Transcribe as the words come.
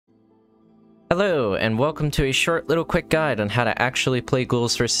Hello, and welcome to a short little quick guide on how to actually play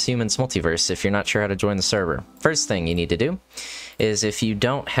Ghouls vs. Humans Multiverse if you're not sure how to join the server. First thing you need to do is if you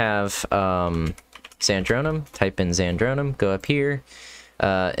don't have Zandronum, type in Zandronum, go up here,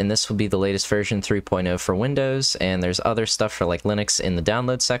 and this will be the latest version 3.0 for Windows, and there's other stuff for like Linux in the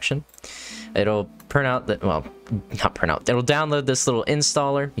download section. It'll print out that, well, not print out, it'll download this little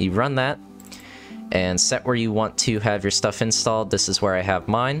installer. You run that and set where you want to have your stuff installed. This is where I have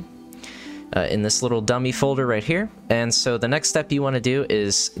mine. In this little dummy folder right here. And so the next step you want to do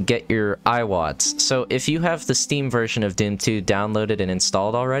is get your iWads. So if you have the Steam version of Doom 2 downloaded and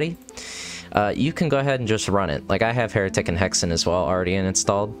installed already, you can go ahead and just run it. Like I have Heretic and Hexen as well already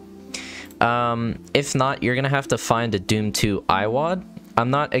installed. If not, you're going to have to find a Doom 2 iWad. I'm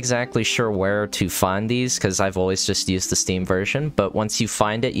not exactly sure where to find these because I've always just used the Steam version, but once you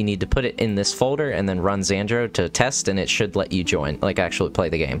find it, you need to put it in this folder and then run Zandro to test, and it should let you join, like actually play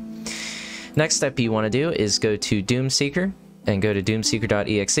the game. Next step you want to do is go to Doomseeker and go to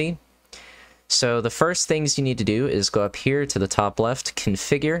doomseeker.exe. So the first things you need to do is go up here to the top left,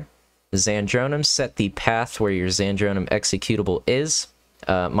 configure Zandronum, set the path where your Zandronum executable is.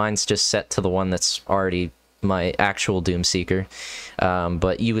 Mine's just set to the one that's already my actual Doomseeker,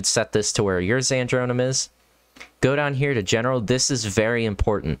 but you would set this to where your Zandronum is. Go down here to General. This is very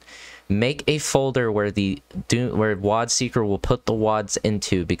important. Make a folder where where WAD Seeker will put the WADs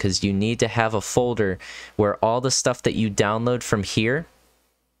into, because you need to have a folder where all the stuff that you download from here,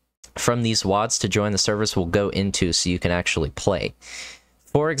 from these WADs to join the service, will go into so you can actually play.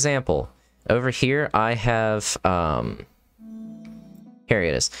 For example, over here I have, here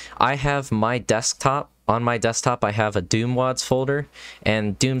it is. I have my desktop. On my desktop, I have a Doom WADs folder,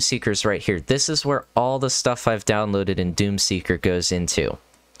 and Doomseeker's right here. This is where all the stuff I've downloaded in Doomseeker goes into.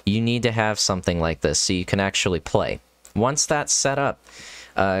 You need to have something like this so you can actually play. Once that's set up,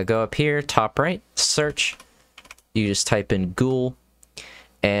 go up here, top right, search. You just type in Ghoul,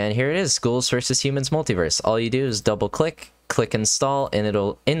 and here it is, Ghouls vs. Humans Multiverse. All you do is double click, click install, and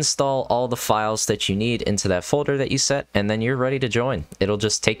it'll install all the files that you need into that folder that you set, and then you're ready to join. It'll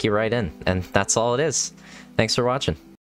just take you right in, and that's all it is. Thanks for watching.